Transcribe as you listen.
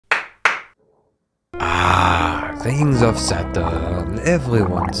Ah, Rings of Saturn,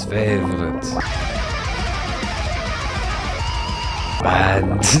 everyone's favorite.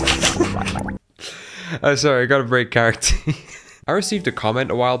 Mann. Sorry, I gotta break character. I received a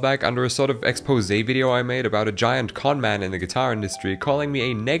comment a while back under a sort of expose video I made about a giant con man in the guitar industry calling me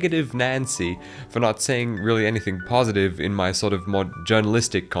a negative Nancy for not saying really anything positive in my sort of more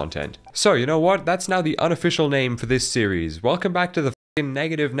journalistic content. So, you know what? That's now the unofficial name for this series. Welcome back to the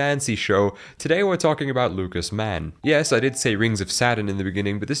Negative Nancy show. Today we're talking about Mann. Yes, I did say Rings of Saturn in the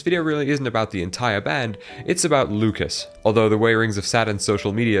beginning, but this video really isn't about the entire band, it's about Lucas. Although the way Rings of Saturn's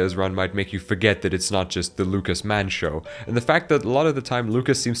social media is run might make you forget that it's not just the Mann show, and the fact that a lot of the time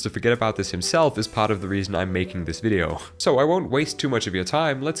Lucas seems to forget about this himself is part of the reason I'm making this video. So I won't waste too much of your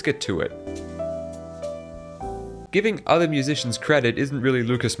time, let's get to it. Giving other musicians credit isn't really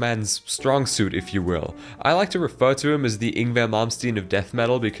Mann's strong suit, if you will. I like to refer to him as the Yngwie Malmsteen of death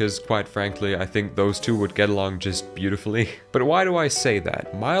metal because, quite frankly, I think those two would get along just beautifully. But why do I say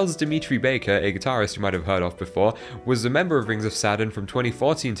that? Miles Dimitri Baker, a guitarist you might have heard of before, was a member of Rings of Saturn from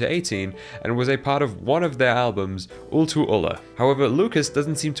 2014 to 18 and was a part of one of their albums, Ultu Ulla. However, Lucas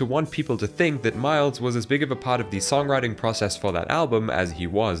doesn't seem to want people to think that Miles was as big of a part of the songwriting process for that album as he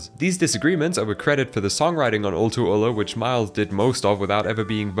was. These disagreements are a credit for the songwriting on Ultu Ulla, which Miles did most of without ever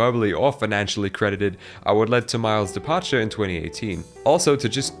being verbally or financially credited, are what led to Miles' departure in 2018. Also, to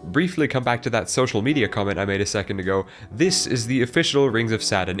just briefly come back to that social media comment I made a second ago, this is the official Rings of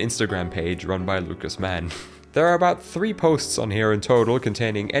Saturn Instagram page run by Mann. There are about 3 posts on here in total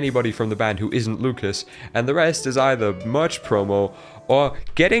containing anybody from the band who isn't Lucas, and the rest is either merch promo or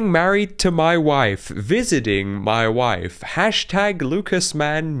getting married to my wife, visiting my wife, hashtag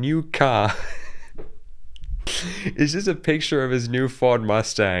Mann new car. It's just a picture of his new Ford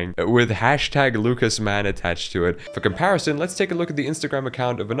Mustang with hashtag Mann attached to it. For comparison, let's take a look at the Instagram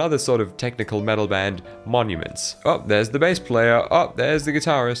account of another sort of technical metal band, Monuments. Oh, there's the bass player. Oh, there's the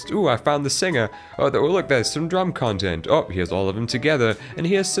guitarist. Ooh, I found the singer. Oh, look, there's some drum content. Oh, here's all of them together. And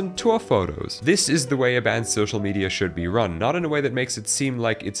here's some tour photos. This is the way a band's social media should be run, not in a way that makes it seem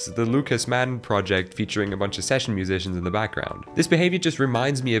like it's the Mann project featuring a bunch of session musicians in the background. This behavior just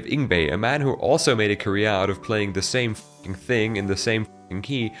reminds me of Yngwie, a man who also made a career out of playing the same thing in the same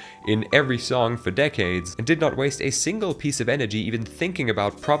key in every song for decades, and did not waste a single piece of energy even thinking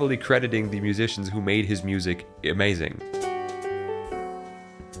about properly crediting the musicians who made his music amazing.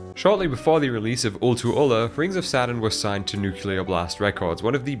 Shortly before the release of Ultu Ulla, Rings of Saturn was signed to Nuclear Blast Records,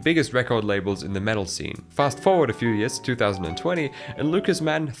 one of the biggest record labels in the metal scene. Fast forward a few years to 2020, and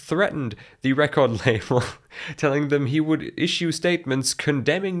Mann threatened the record label, telling them he would issue statements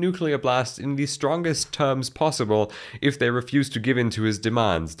condemning Nuclear Blast in the strongest terms possible if they refused to give in to his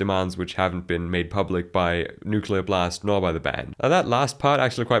demands which haven't been made public by Nuclear Blast nor by the band. Now that last part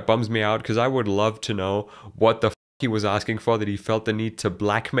actually quite bums me out because I would love to know what the he was asking for that he felt the need to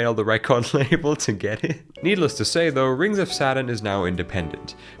blackmail the record label to get it. Needless to say though, Rings of Saturn is now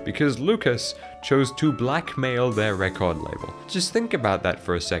independent, because Lucas chose to blackmail their record label. Just think about that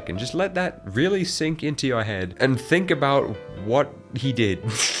for a second, just let that really sink into your head, and think about what he did.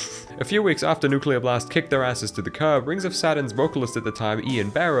 A few weeks after Nuclear Blast kicked their asses to the curb, Rings of Saturn's vocalist at the time,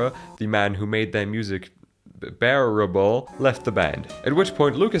 Ian Bearer, the man who made their music bearable, left the band. At which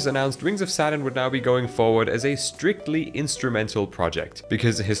point Lucas announced Rings of Saturn would now be going forward as a strictly instrumental project,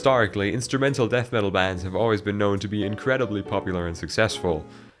 because historically instrumental death metal bands have always been known to be incredibly popular and successful.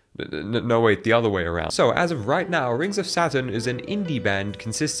 No, wait, the other way around. So, as of right now, Rings of Saturn is an indie band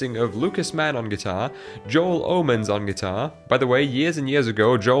consisting of Mann on guitar, Joel Omens on guitar. By the way, years and years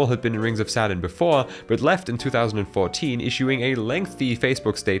ago, Joel had been in Rings of Saturn before, but left in 2014, issuing a lengthy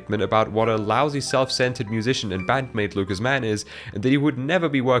Facebook statement about what a lousy self-centered musician and bandmate Mann is, and that he would never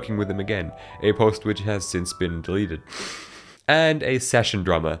be working with him again, a post which has since been deleted. And a session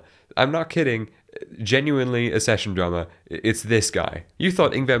drummer. I'm not kidding. Genuinely a session drummer. It's this guy. You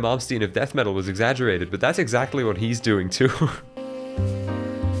thought Yngwie Malmsteen of death metal was exaggerated, but that's exactly what he's doing too.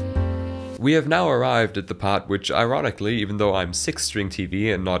 We have now arrived at the part which, ironically, even though I'm 6-string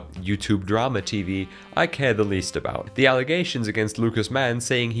TV and not YouTube drama TV, I care the least about. The allegations against Mann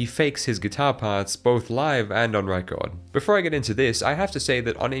saying he fakes his guitar parts both live and on record. Before I get into this, I have to say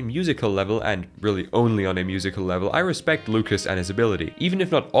that on a musical level, and really only on a musical level, I respect Lucas and his ability. Even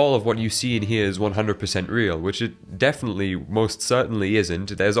if not all of what you see and hear is 100% real, which it definitely, most certainly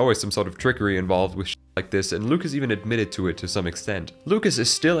isn't. There's always some sort of trickery involved with like this, and Lucas even admitted to it to some extent. Lucas is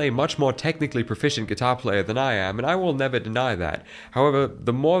still a much more technically proficient guitar player than I am, and I will never deny that. However,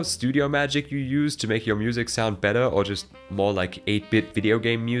 the more studio magic you use to make your music sound better, or just more like 8-bit video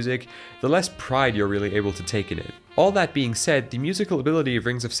game music, the less pride you're really able to take in it. All that being said, the musical ability of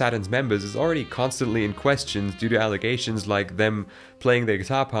Rings of Saturn's members is already constantly in question due to allegations like them playing their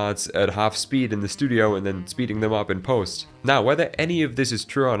guitar parts at half speed in the studio and then speeding them up in post. Now, whether any of this is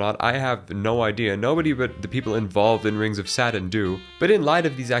true or not, I have no idea. Nobody but the people involved in Rings of Saturn do. But in light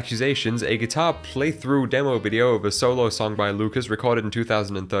of these accusations, a guitar playthrough demo video of a solo song by Lucas recorded in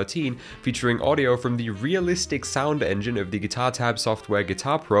 2013, featuring audio from the realistic sound engine of the guitar tab software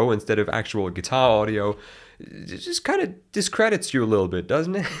Guitar Pro instead of actual guitar audio, it just kind of discredits you a little bit,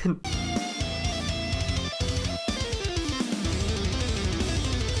 doesn't it?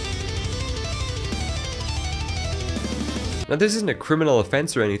 Now, this isn't a criminal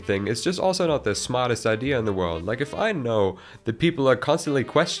offense or anything, it's just also not the smartest idea in the world. Like, if I know that people are constantly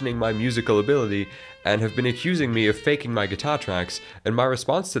questioning my musical ability and have been accusing me of faking my guitar tracks, and my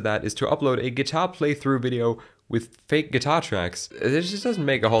response to that is to upload a guitar playthrough video with fake guitar tracks, it just doesn't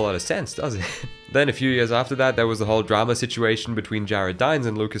make a whole lot of sense, does it? Then a few years after that, there was the whole drama situation between Jared Dines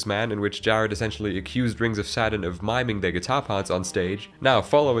and Lucas Mann, in which Jared essentially accused Rings of Saturn of miming their guitar parts on stage. Now,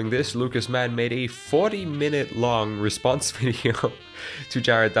 following this, Lucas Mann made a 40-minute long response video to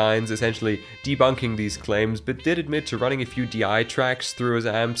Jared Dines, essentially debunking these claims, but did admit to running a few DI tracks through his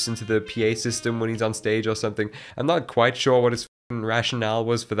amps into the PA system when he's on stage or something. I'm not quite sure what his rationale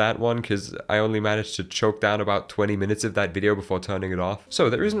was for that one, because I only managed to choke down about 20 minutes of that video before turning it off. So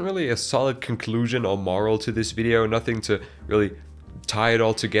there isn't really a solid conclusion or moral to this video, nothing to really tie it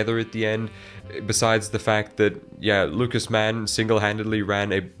all together at the end, besides the fact that, yeah, Lucas Mann single-handedly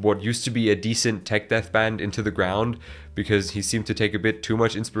ran what used to be a decent tech death band into the ground because he seemed to take a bit too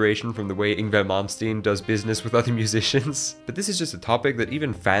much inspiration from the way Yngwie Malmsteen does business with other musicians. But this is just a topic that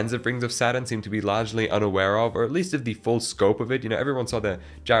even fans of Rings of Saturn seem to be largely unaware of, or at least of the full scope of it. You know, everyone saw the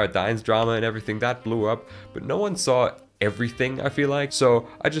Jared Dines drama and everything, that blew up, but no one saw everything, I feel like. So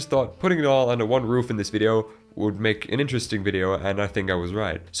I just thought putting it all under one roof in this video would make an interesting video, and I think I was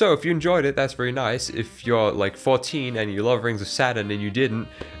right. So if you enjoyed it, that's very nice. If you're like 14 and you love Rings of Saturn and you didn't,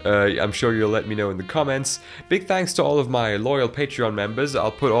 I'm sure you'll let me know in the comments. Big thanks to all of my loyal Patreon members.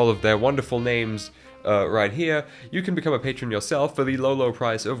 I'll put all of their wonderful names right here. You can become a patron yourself for the low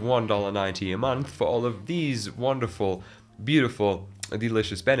price of $1.90 a month for all of these wonderful, beautiful,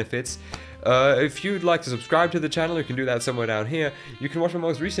 delicious benefits. If you'd like to subscribe to the channel, you can do that somewhere down here. You can watch my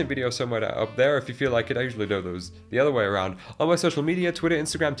most recent video somewhere up there if you feel like it. I usually do those the other way around. All my social media, Twitter,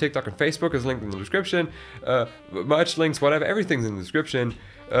 Instagram, TikTok, and Facebook is linked in the description. Merch links, whatever, everything's in the description.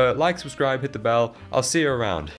 Like, subscribe, hit the bell. I'll see you around.